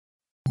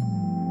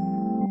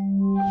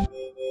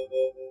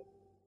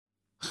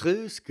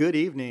Guus, good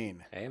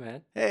evening. Hey,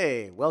 man.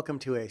 Hey, welcome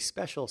to a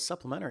special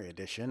supplementary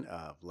edition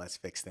of Let's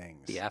Fix The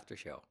Things. after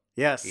show.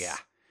 Yeah.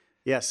 Yes.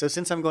 Yes. So,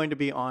 since I'm going to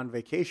be on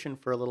vacation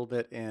for a little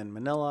bit in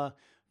Manila,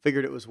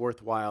 figured it was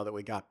worthwhile that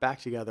we got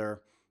back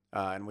together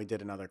and we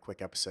did another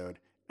quick episode.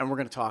 And we're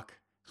going to talk,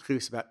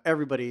 Guus, about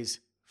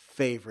everybody's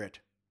favorite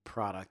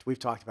product. We've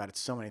talked about it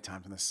so many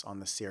times on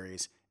this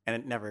series, and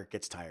it never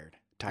gets tiring.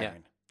 Yeah.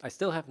 I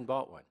still haven't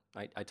bought one.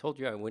 I told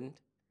you I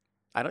wouldn't.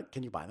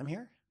 Can you buy them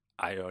here?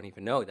 I don't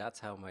even know. That's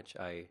how much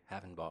I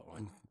haven't bought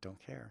one. Don't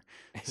care.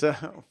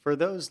 So, for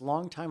those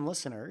longtime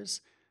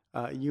listeners,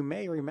 you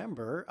may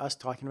remember us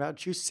talking about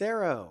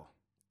Juicero.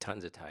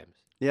 Tons of times.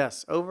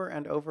 Yes, over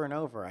and over and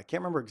over. I can't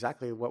remember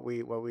exactly what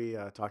we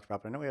talked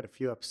about, but I know we had a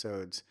few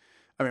episodes.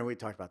 I mean, we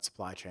talked about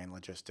supply chain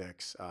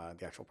logistics,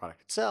 the actual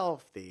product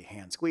itself, the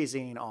hand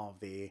squeezing, all of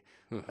the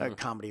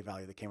comedy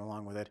value that came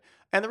along with it.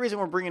 And the reason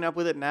we're bringing up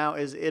with it now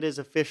is it is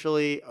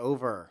officially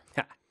over.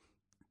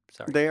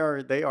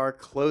 Sorry. They are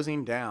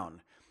closing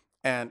down,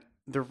 and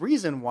the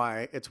reason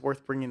why it's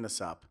worth bringing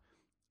this up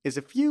is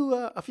a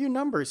few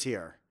numbers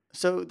here.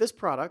 So this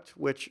product,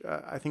 which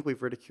I think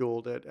we've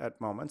ridiculed it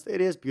at moments,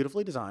 it is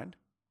beautifully designed.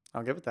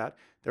 I'll give it that.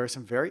 There are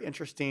some very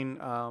interesting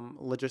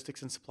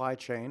logistics and supply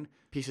chain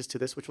pieces to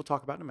this, which we'll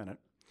talk about in a minute.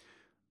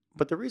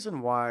 But the reason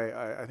why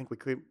I think we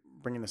keep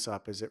bringing this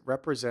up is it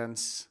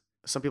represents,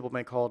 some people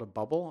may call it a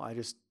bubble. I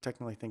just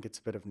technically think it's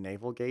a bit of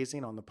navel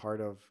gazing on the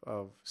part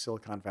of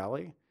Silicon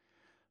Valley.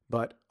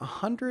 But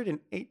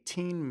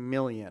 118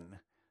 million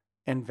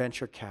in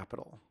venture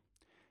capital.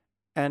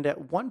 And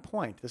at one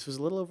point, this was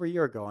a little over a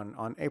year ago,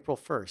 on April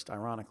 1st,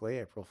 ironically,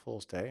 April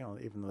Fool's Day,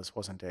 even though this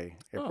wasn't a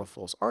April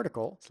Fool's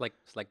article. It's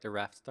like the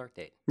raft start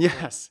date.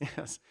 Yes,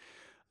 yes.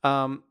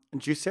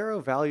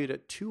 Juicero valued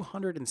at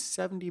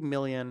 270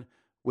 million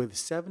with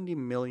 70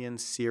 million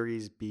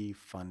Series B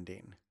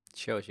funding.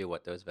 Shows you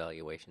what those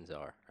valuations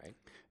are, right?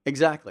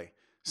 Exactly.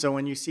 So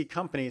when you see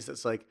companies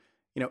that's like,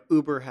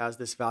 Uber has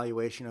this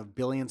valuation of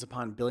billions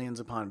upon billions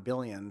upon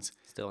billions.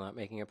 Still not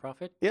making a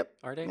profit? Yep.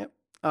 Are they? Yep.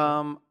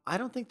 I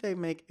don't think they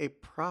make a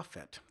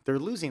profit. They're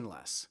losing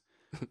less.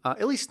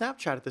 At least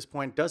Snapchat at this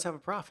point does have a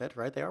profit,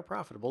 right? They are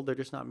profitable. They're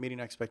just not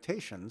meeting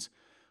expectations.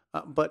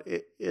 But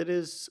it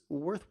is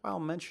worthwhile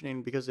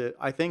mentioning because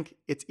I think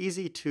it's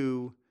easy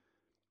to,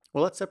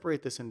 well, let's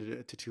separate this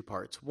into two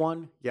parts.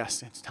 One,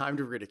 yes, it's time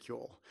to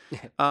ridicule.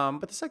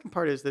 But the second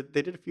part is that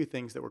they did a few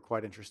things that were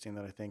quite interesting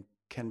that I think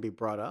can be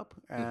brought up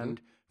and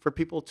for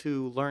people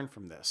to learn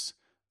from this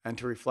and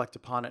to reflect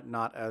upon it,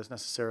 not as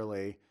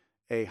necessarily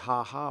a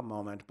ha-ha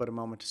moment, but a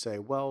moment to say,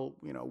 well,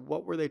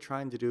 what were they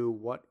trying to do?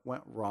 What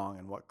went wrong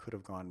and what could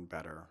have gone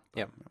better?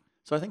 Yep.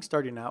 So I think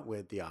starting out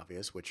with the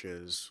obvious, which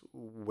is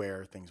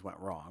where things went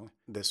wrong.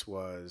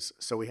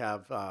 So we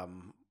have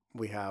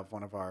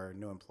one of our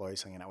new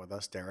employees hanging out with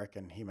us, Derek,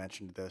 and he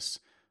mentioned this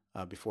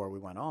before we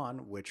went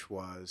on, which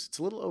was it's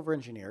a little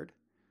over-engineered.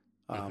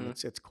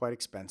 It's quite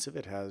expensive.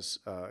 It has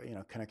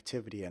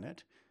connectivity in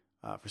it.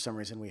 For some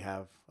reason, we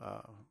have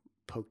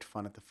poked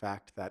fun at the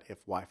fact that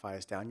if Wi-Fi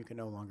is down, you can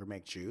no longer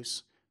make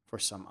juice for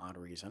some odd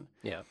reason.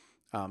 Yeah.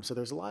 So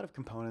there's a lot of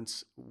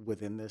components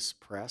within this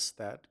press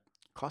that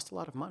cost a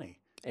lot of money.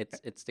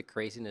 It's the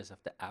craziness of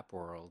the app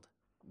world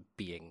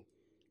being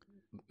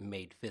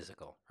made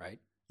physical, right?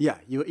 Yeah,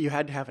 you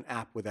had to have an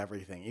app with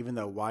everything, even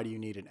though why do you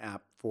need an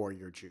app for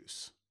your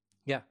juice?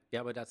 Yeah,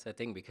 but that's the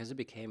thing, because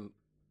it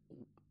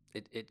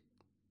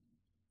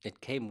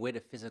came with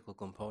a physical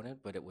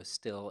component, but it was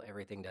still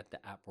everything that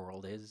the app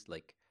world is,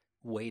 like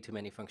way too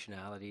many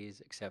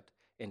functionalities, except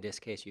in this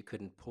case, you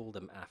couldn't pull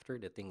them after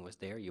the thing was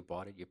there. You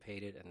bought it, you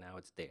paid it, and now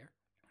it's there.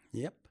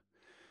 Yep.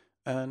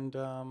 And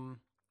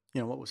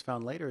what was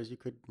found later is you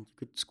could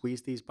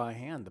squeeze these by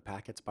hand, the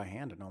packets by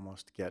hand, and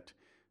almost get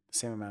the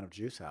same amount of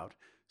juice out.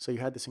 So you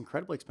had this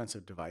incredibly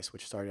expensive device,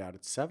 which started out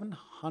at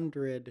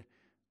 $700,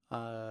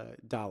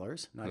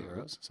 not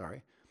euros,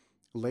 sorry.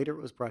 Later,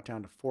 it was brought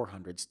down to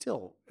 $400.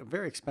 Still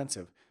very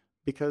expensive,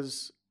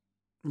 because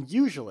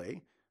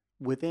usually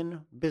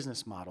within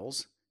business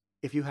models,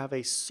 if you have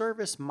a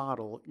service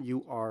model,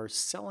 you are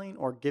selling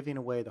or giving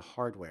away the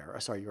hardware.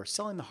 You're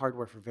selling the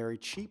hardware for very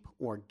cheap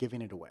or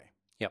giving it away.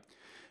 Yep.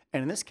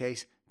 And in this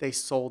case, they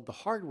sold the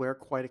hardware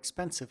quite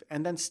expensive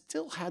and then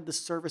still had the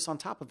service on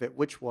top of it,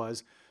 which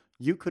was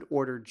you could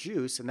order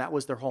juice, and that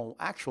was their whole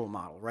actual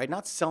model, right?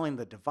 Not selling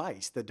the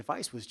device. The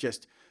device was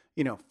just,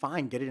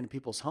 fine, get it into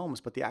people's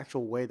homes, but the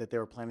actual way that they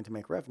were planning to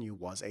make revenue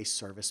was a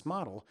service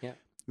model,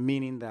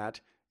 meaning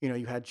that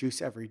you had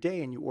juice every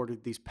day and you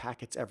ordered these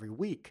packets every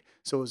week.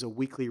 So it was a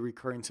weekly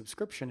recurring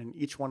subscription, and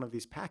each one of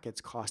these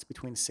packets cost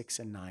between $6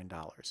 and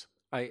 $9.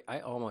 I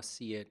almost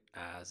see it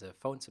as a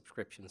phone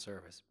subscription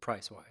service,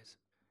 price-wise.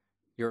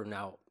 You're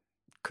now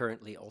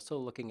currently also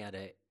looking at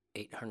a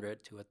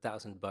 $800 to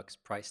 $1,000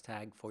 price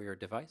tag for your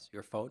device,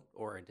 your phone,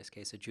 or in this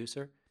case, a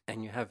juicer.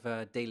 And you have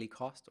a daily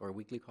cost or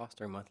weekly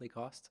cost or monthly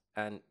cost.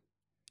 And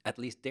at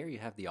least there you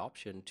have the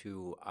option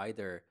to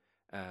either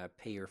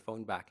pay your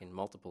phone back in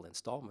multiple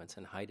installments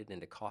and hide it in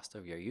the cost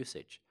of your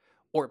usage,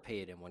 or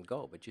pay it in one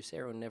go. But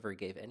Juicero never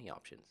gave any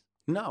options.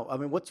 No, I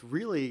mean, what's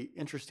really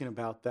interesting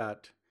about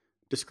that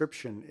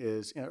description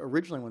is,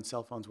 originally when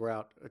cell phones were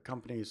out,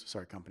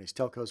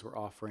 telcos were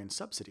offering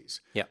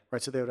subsidies, Yeah.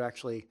 right? So they would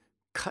actually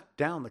cut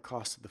down the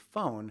cost of the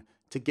phone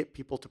to get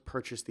people to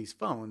purchase these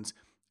phones.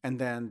 And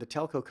then the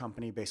telco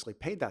company basically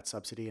paid that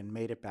subsidy and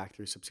made it back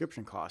through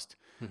subscription cost.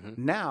 Hmm.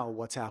 Now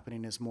what's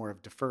happening is more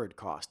of deferred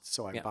costs.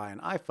 So I Yeah. buy an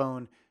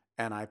iPhone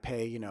and I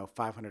pay,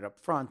 $500 up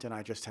front, and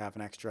I just have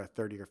an extra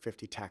 30 or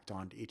 50 tacked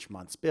on to each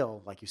month's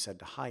bill, like you said,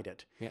 to hide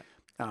it. Yeah.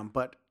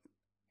 But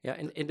Yeah,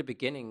 in the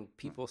beginning,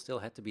 people still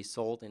had to be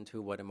sold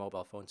into what a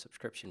mobile phone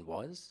subscription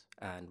was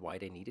and why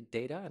they needed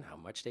data and how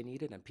much they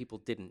needed, and people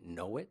didn't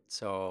know it.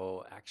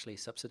 So actually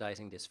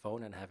subsidizing this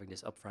phone and having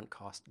this upfront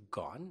cost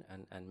gone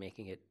and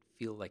making it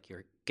feel like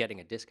you're getting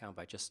a discount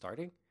by just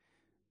starting,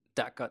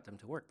 that got them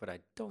to work. But I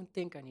don't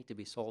think I need to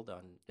be sold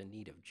on the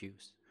need of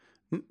juice.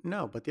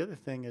 no, but the other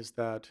thing is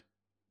that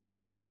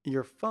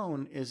your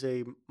phone is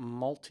a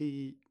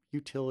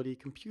multi-utility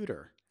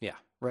computer, Yeah,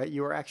 right?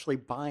 You are actually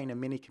buying a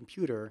mini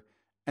computer,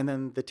 and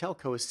then the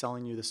telco is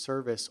selling you the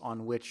service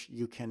on which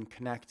you can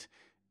connect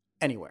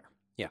anywhere,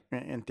 yeah,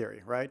 in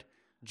theory, right?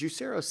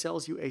 Juicero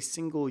sells you a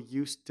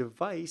single-use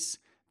device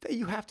that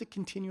you have to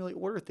continually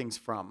order things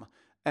from.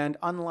 And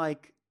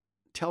unlike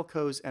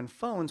telcos and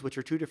phones, which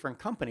are two different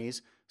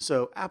companies,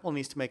 so Apple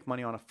needs to make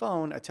money on a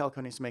phone, a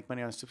telco needs to make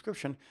money on a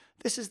subscription,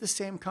 this is the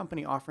same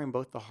company offering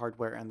both the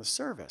hardware and the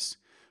service,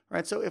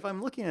 right? So if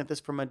I'm looking at this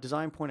from a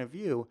design point of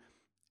view,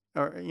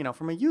 or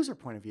from a user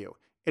point of view,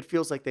 it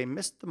feels like they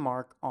missed the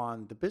mark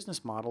on the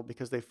business model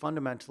because they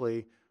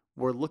fundamentally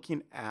were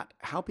looking at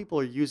how people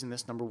are using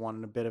this, number one,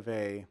 in a bit of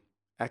a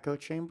echo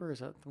chamber. Is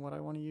that what I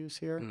want to use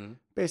here? mhm,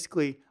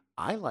 Basically,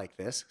 I like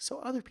this, so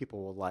other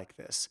people will like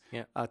this,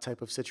 yeah,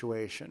 type of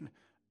situation.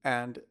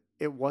 And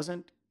it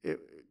wasn't,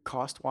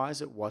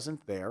 cost-wise, it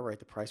wasn't there, right?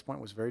 The price point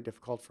was very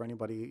difficult for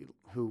anybody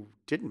who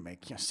didn't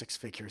make six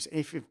figures.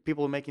 If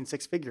people are making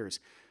six figures,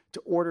 to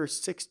order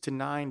 $6 to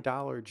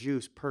 $9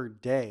 juice per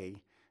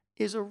day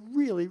is a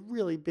really,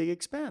 really big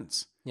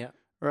expense, yeah,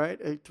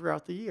 right?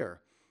 Throughout the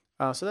year.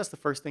 So that's the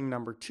first thing.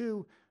 Number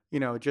two,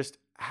 just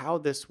how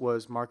this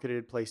was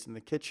marketed, placed in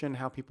the kitchen,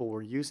 how people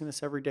were using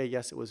this every day.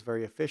 Yes, it was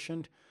very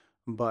efficient,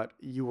 but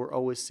you were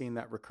always seeing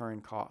that recurring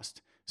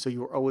cost. So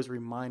you were always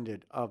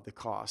reminded of the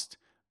cost.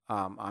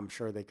 I'm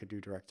sure they could do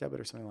direct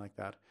debit or something like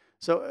that.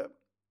 So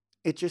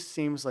it just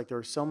seems like there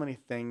are so many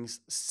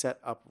things set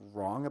up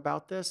wrong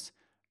about this.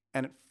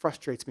 And it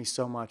frustrates me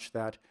so much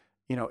that,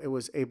 it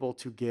was able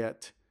to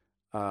get,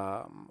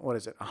 what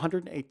is it,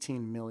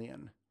 118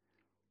 million.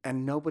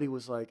 And nobody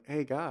was like,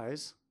 hey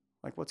guys,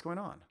 like what's going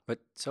on? But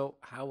so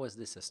how was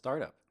this a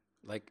startup?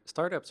 Like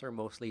startups are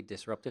mostly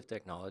disruptive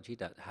technology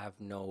that have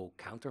no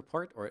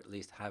counterpart, or at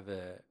least have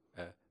a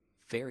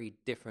very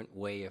different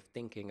way of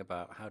thinking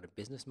about how the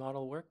business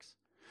model works.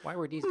 Why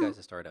were these guys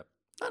a startup?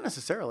 Not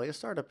necessarily. A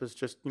startup is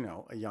just,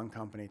 a young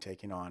company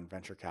taking on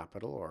venture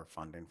capital or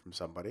funding from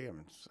somebody.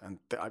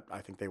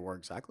 I think they were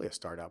exactly a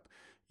startup.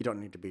 You don't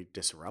need to be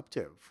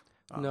disruptive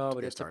No, to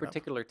but be a it's a startup.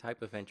 particular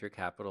type of venture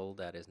capital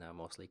that is now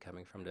mostly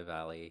coming from the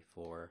valley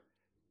for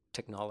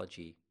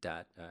technology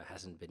that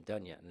hasn't been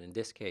done yet. And in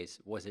this case,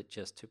 was it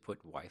just to put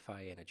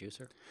Wi-Fi in a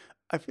juicer?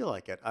 I feel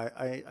like it.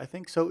 I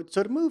think so.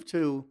 So to move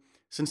to,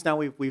 since now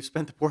we've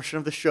spent the portion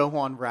of the show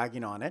on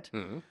ragging on it,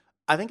 Hmm.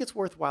 I think it's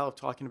worthwhile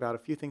talking about a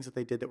few things that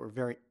they did that were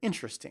very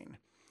interesting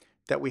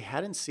that we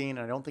hadn't seen,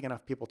 and I don't think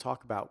enough people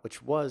talk about,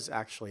 which was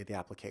actually the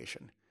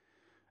application.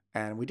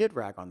 And we did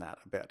rag on that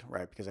a bit,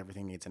 right? Because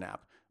everything needs an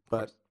app. Of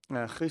But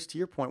course. Chris, to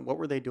your point, what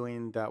were they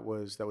doing that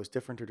was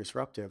different or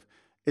disruptive?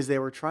 Is they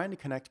were trying to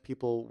connect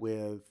people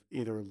with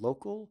either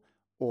local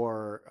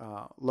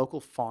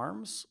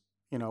farms,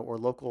 or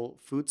local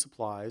food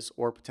supplies,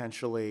 or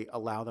potentially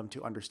allow them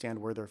to understand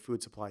where their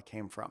food supply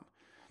came from.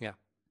 Yeah.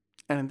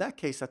 And in that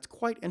case, that's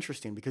quite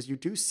interesting because you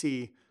do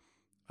see,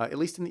 at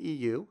least in the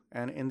EU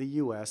and in the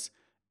US,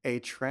 a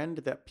trend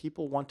that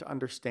people want to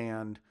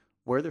understand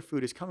where their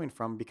food is coming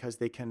from because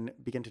they can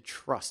begin to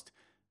trust,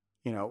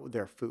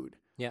 their food.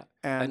 Yeah.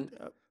 And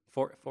And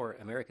for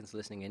Americans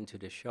listening into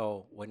the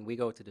show, when we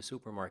go to the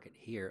supermarket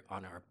here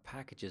on our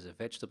packages of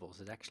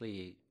vegetables, it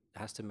actually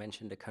has to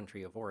mention the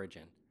country of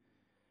origin.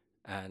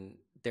 And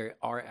there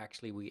are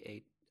actually, we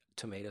ate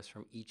tomatoes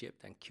from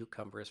Egypt and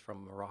cucumbers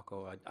from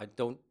Morocco. I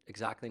don't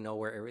exactly know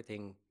where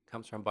everything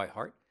comes from by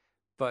heart,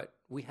 but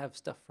we have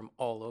stuff from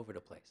all over the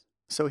place.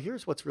 so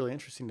here's what's really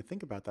interesting to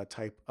think about that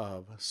type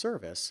of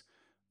service.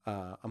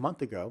 A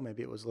month ago,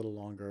 maybe it was a little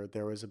longer,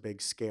 there was a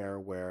big scare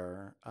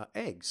where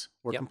eggs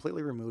were Yep.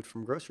 completely removed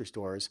from grocery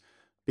stores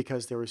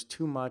because there was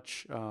too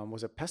much,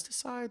 was it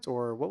pesticides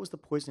or what was the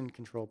poison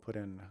control put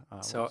in?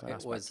 What So was that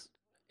aspect?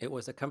 it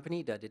was a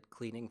company that did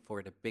cleaning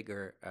for the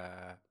bigger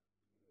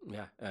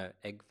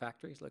egg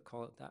factories, let's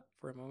call it that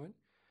for a moment.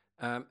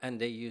 And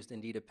they used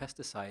indeed a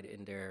pesticide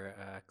in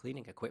their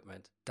cleaning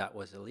equipment that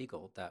was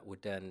illegal, that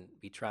would then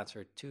be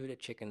transferred to the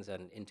chickens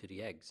and into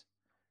the eggs.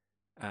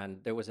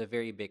 And there was a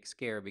very big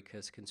scare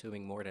because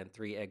consuming more than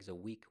 3 eggs a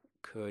week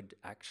could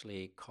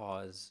actually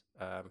cause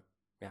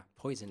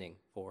poisoning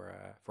for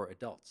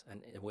adults,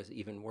 and it was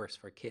even worse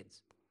for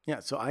kids. Yeah,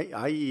 so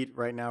I eat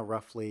right now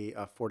roughly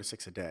 4 to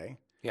 6 a day.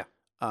 Yeah.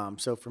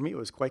 So for me, it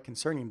was quite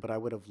concerning, but I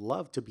would have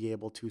loved to be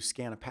able to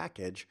scan a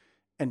package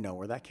and know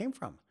where that came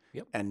from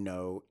Yep. and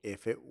know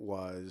if it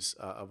was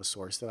of a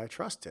source that I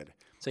trusted.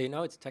 So you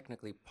know it's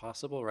technically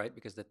possible, right?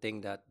 Because the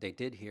thing that they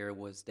did here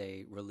was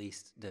they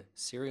released the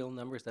serial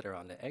numbers that are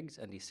on the eggs,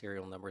 and these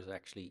serial numbers are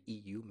actually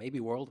EU, maybe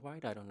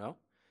worldwide, I don't know.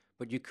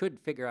 But you could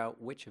figure out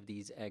which of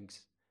these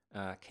eggs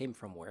came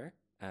from where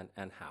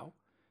and how.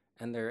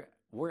 And there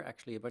were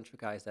actually a bunch of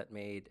guys that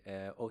made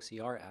a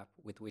OCR app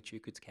with which you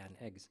could scan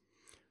eggs.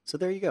 So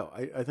there you go.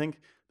 I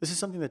think this is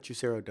something that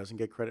Juicero doesn't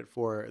get credit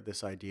for,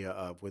 this idea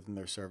of within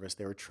their service,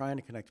 they were trying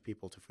to connect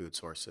people to food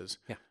sources.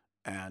 Yeah.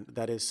 And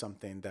that is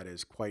something that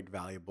is quite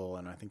valuable.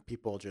 And I think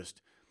people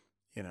just,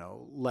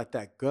 let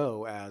that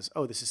go as,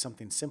 oh, this is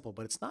something simple,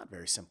 but it's not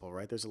very simple,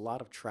 right? There's a lot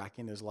of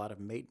tracking, there's a lot of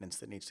maintenance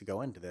that needs to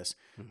go into this,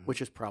 Hmm.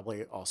 which is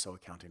probably also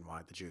accounting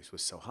why the juice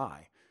was so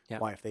high. Yeah.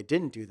 Why, if they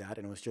didn't do that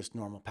and it was just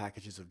normal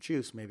packages of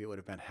juice, maybe it would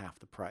have been half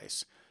the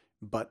price.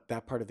 But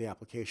that part of the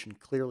application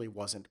clearly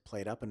wasn't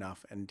played up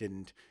enough and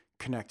didn't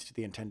connect to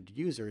the intended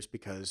users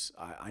because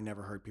I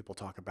never heard people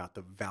talk about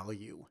the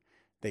value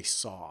they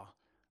saw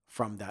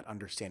from that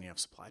understanding of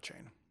supply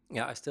chain.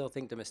 Yeah, I still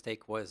think the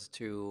mistake was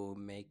to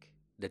make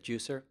the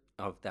juicer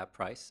of that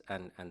price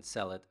and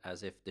sell it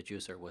as if the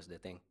juicer was the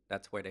thing.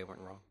 That's where they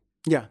went wrong.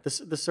 Yeah,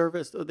 the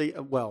service,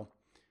 well,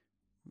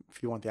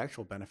 if you want the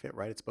actual benefit,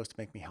 right, it's supposed to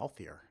make me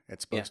healthier.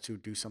 It's Yeah. supposed to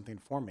do something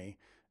for me.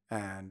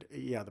 And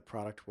yeah, the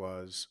product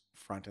was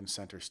front and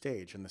center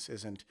stage. And this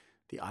isn't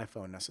the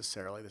iPhone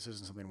necessarily. This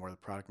isn't something where the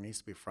product needs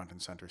to be front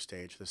and center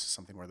stage. This is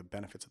something where the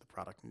benefits of the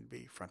product need to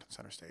be front and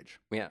center stage.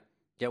 Yeah.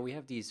 Yeah, we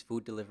have these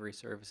food delivery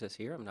services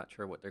here. I'm not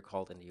sure what they're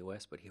called in the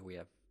US, but here we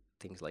have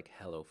things like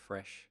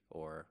HelloFresh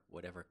or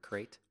whatever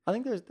Crate. I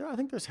think there's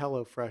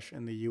HelloFresh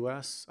in the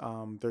U.S.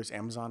 There's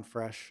Amazon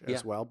Fresh Yeah.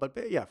 as well.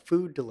 But yeah,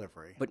 food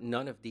delivery. But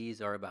none of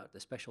these are about the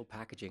special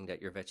packaging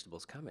that your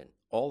vegetables come in.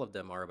 All of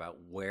them are about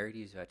where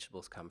these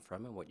vegetables come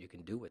from and what you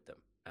can do with them.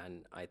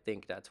 And I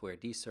think that's where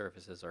these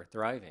services are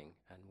thriving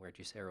and where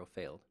Juicero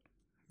failed.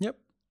 Yep.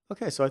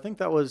 Okay, so I think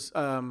that was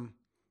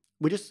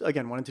we just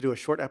again wanted to do a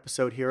short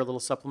episode here, a little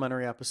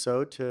supplementary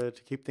episode to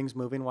keep things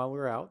moving while we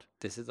were out.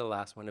 This is the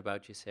last one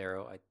about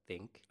Juicero, I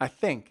think. I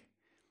think,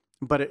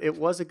 but it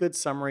was a good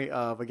summary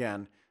of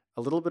again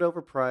a little bit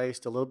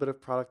overpriced, a little bit of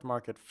product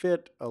market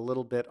fit, a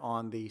little bit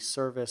on the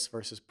service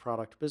versus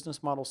product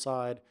business model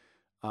side,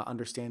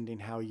 understanding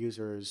how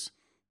users.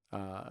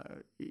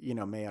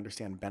 May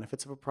understand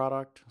benefits of a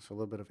product, so a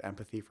little bit of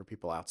empathy for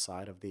people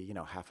outside of the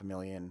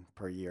 $500,000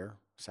 per year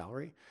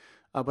salary.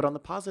 But on the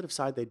positive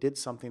side, they did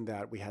something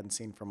that we hadn't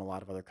seen from a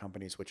lot of other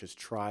companies, which is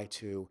try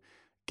to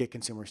get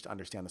consumers to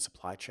understand the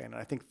supply chain. And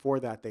I think for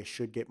that, they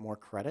should get more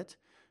credit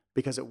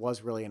because it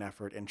was really an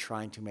effort in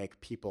trying to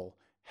make people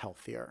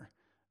healthier.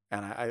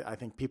 And I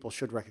think people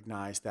should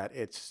recognize that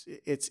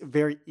it's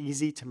very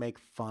easy to make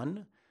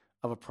fun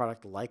of a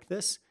product like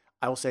this.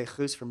 I will say,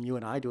 Guus, from you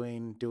and I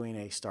doing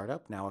a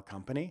startup, now a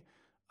company,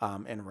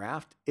 in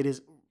Raft, it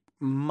is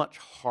much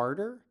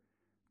harder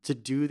to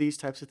do these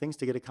types of things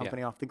to get a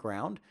company off the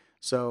ground.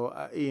 So,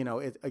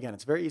 again,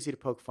 it's very easy to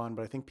poke fun,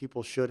 but I think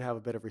people should have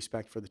a bit of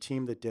respect for the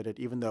team that did it,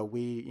 even though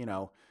we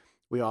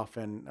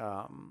often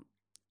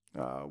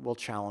will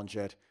challenge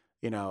it.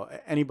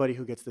 Anybody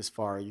who gets this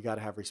far, you got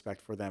to have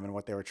respect for them and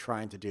what they were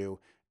trying to do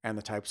and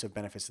the types of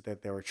benefits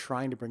that they were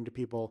trying to bring to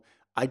people.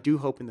 I do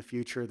hope in the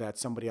future that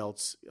somebody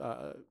else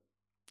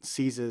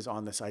seizes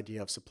on this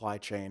idea of supply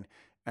chain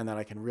and that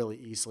I can really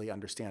easily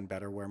understand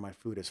better where my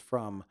food is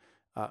from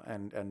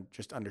and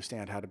just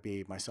understand how to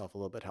be myself a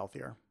little bit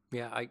healthier.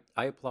 Yeah,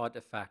 I applaud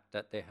the fact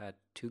that they had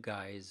two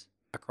guys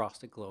across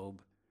the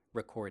globe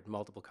record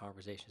multiple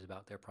conversations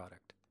about their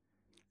product.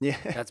 Yeah.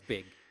 That's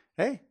big.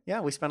 Hey,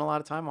 yeah, we spent a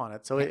lot of time on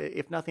it. So Yeah.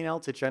 if nothing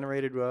else, it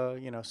generated,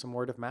 some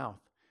word of mouth.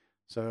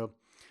 So,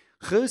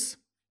 Guus,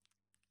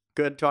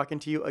 good talking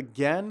to you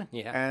again.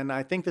 Yeah. And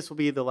I think this will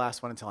be the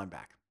last one until I'm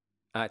back.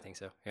 I think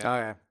so. Yeah.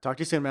 All right. Talk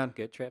to you soon, man.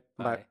 Good trip.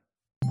 Bye. Bye.